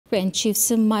Grand Chief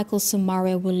Sir Michael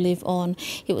Somare will live on.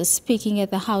 He was speaking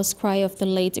at the Haus Krai of the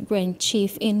late Grand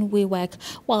Chief in Wewak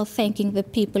while thanking the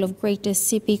people of Greater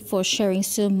Sepik for sharing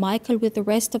Sir Michael with the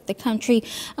rest of the country.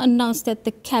 Announced that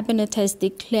the cabinet has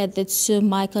declared that Sir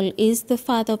Michael is the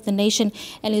father of the nation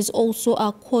and is also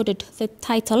accorded the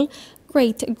title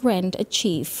Great Grand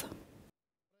Chief.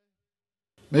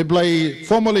 Maybe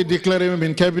formally declare him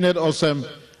in cabinet also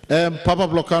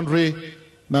Papua country.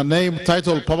 Na name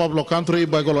title Papua country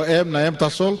by golo na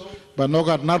tasol but no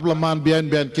got narbla man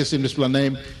behind kissing this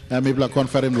name and me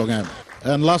confer him long.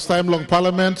 And last time long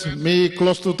parliament me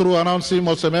close to through announce him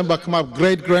also member come up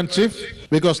great grand chief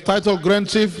because title grand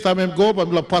chief time him go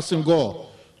but pass him go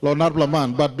lo narbla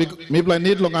man but me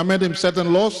need long amend him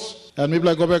certain laws and me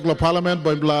go back lo parliament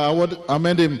but award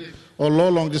amend him or law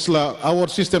long this la award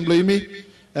system lo imi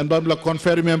and but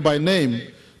confer him by name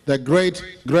the great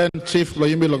grand chief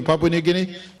Loyumi long Papua New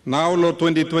Guinea. Now lo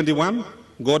 2021,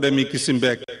 God emi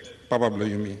Kisimbek Papa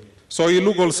Loyumi. So you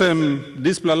look also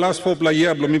this last 4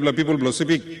 years blo people blo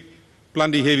Sepik plan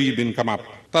the heavy been come up.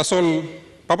 That's all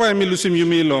Papa emi lusim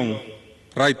yumi long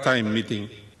right time meeting.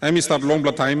 Emi start long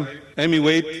bla time, emi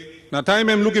wait. Na time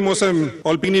em looking mosem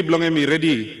all pini blong emi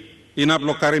ready. Inap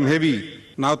lo karim heavy.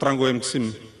 Now trango em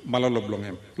sim malalo blong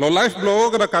em. Lo life blow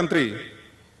over the country.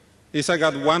 Is I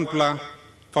got one pla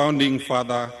founding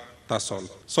father Tasol.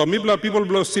 So mibla people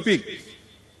blow Sepik,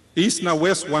 east na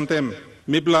west one time,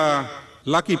 mibla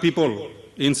lucky people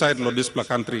inside lo displa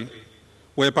country,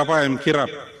 where papa am kirap,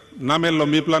 namel lo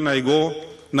mibla na igo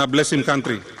na blessing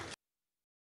country.